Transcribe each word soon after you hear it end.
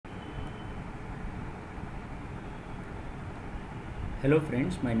Hello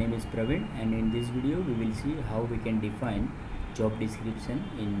friends, my name is Praveen, and in this video we will see how we can define job description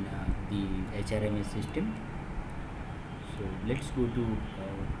in the HRMS system. So let's go to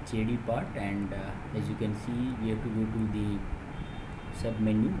JD part, and as you can see we have to go to the sub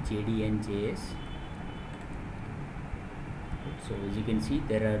menu JD and JS. So as you can see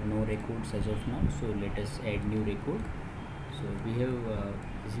there are no records as of now, so let us add new record. So we have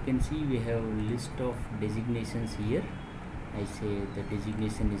as you can see we have list of designations here. I say the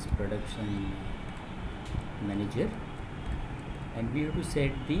designation is production manager, and we have to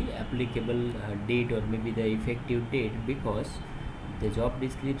set the applicable date or maybe the effective date, because the job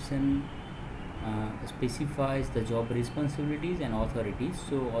description specifies the job responsibilities and authorities.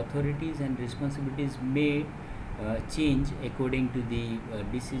 So authorities and responsibilities may change according to the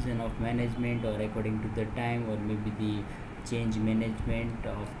decision of management, or according to the time, or maybe the change management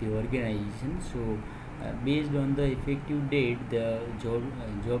of the organization. So based on the effective date, the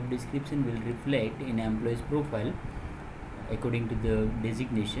job description will reflect in employee's profile according to the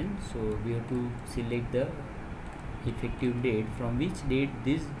designation. So we have to select the effective date, from which date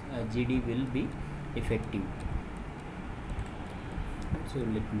this JD will be effective. So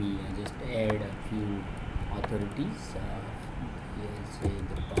let me just add a few authorities. Here say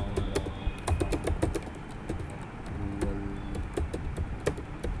the power of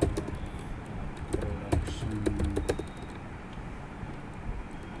production and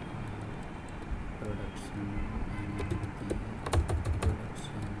the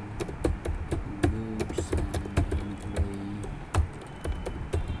production goods and employee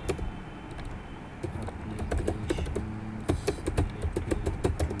applications related to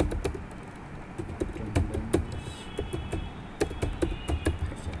attendance,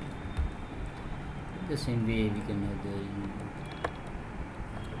 etc. The same way we can have the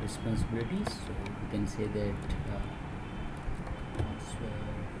responsibilities. So we can say that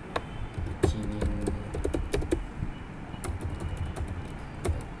achieving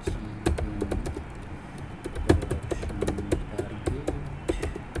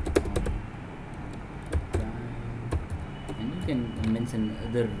mention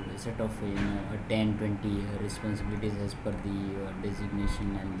other set of 10-20 responsibilities as per the designation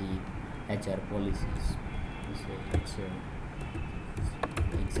and the HR policies. So it's a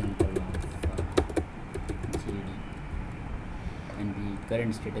example of JD, and the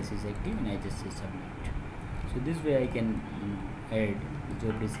current status is active, and I just say submit. So this way I can add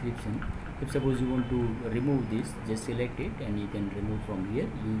job description. If suppose you want to remove this, just select it and you can remove from here.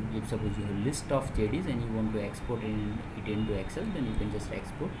 If suppose you have list of JDs and you want to export it into Excel, then you can just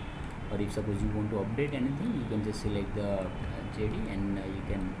export. Or if suppose you want to update anything, you can just select the JD and you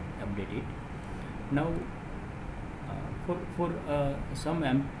can update it. Now for some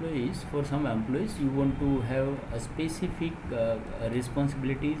employees, you want to have a specific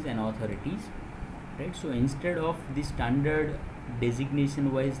responsibilities and authorities, right? So instead of the standard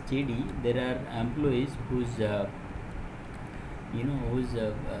designation wise JD, there are employees whose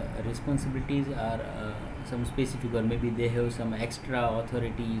responsibilities are some specific, or maybe they have some extra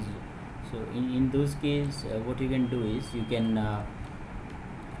authorities. So in those cases, what you can do is you can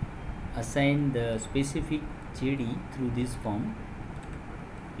assign the specific JD through this form.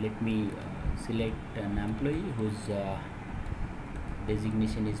 Let me select an employee whose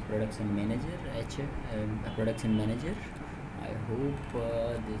designation is production manager, production manager. I hope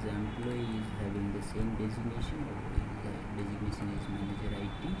this employee is having the same designation, or designation is manager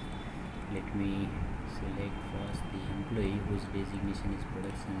IT. Let me select first the employee whose designation is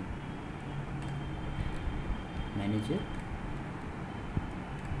production manager.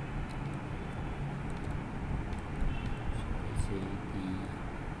 So I say the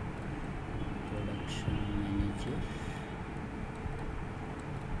production manager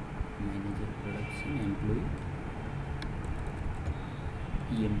production employee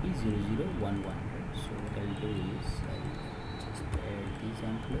EMP 0011, right? So what I'll do is I'll just add this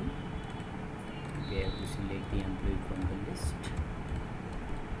employee. We have to select the employee from the list.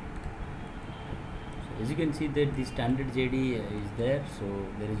 So as you can see that the standard JD is there, so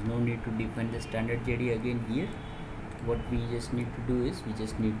there is no need to define the standard JD again here. What we just need to do is we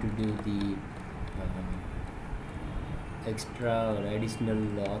just need to do the extra or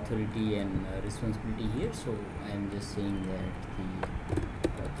additional authority and responsibility here. So I am just saying that the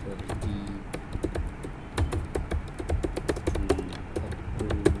authority to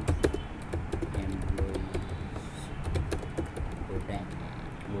approve employees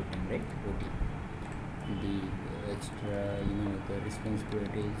voting, right? Voting. The extra, the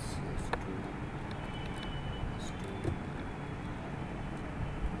responsibilities is to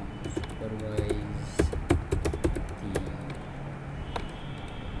supervise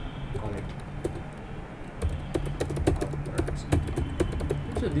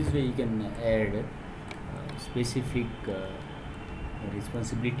So this way you can add specific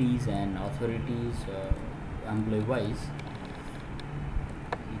responsibilities and authorities employee wise.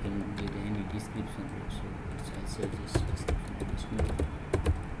 You can give any description. So I say this description additional,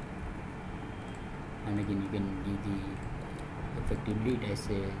 and again you can give the effective date. I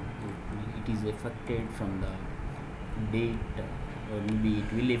say it is affected from the date, or maybe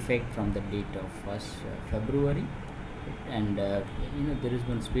it will affect from the date of 1st February. And there is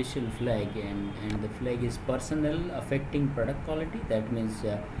one special flag, and the flag is personnel affecting product quality. That means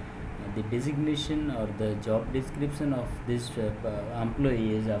the designation or the job description of this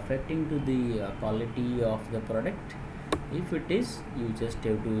employee is affecting to the quality of the product. If it is, you just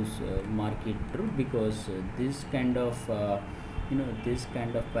have to mark it true, because this kind of this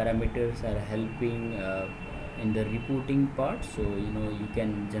kind of parameters are helping in the reporting part. So you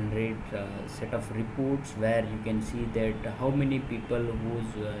can generate a set of reports where you can see that how many people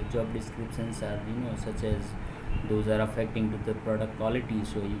whose job descriptions are such as those are affecting to the product quality.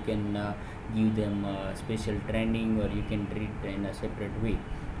 So you can give them special training, or you can treat in a separate way,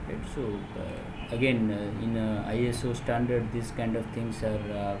 right? So again, in ISO standard, this kind of things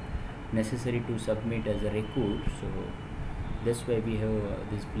are necessary to submit as a record. So that's why we have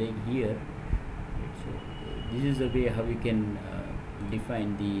this flag here, right? So this is the way how we can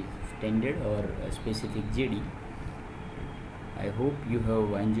define the standard or specific JD. I hope you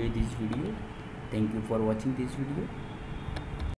have enjoyed this video. Thank you for watching this video.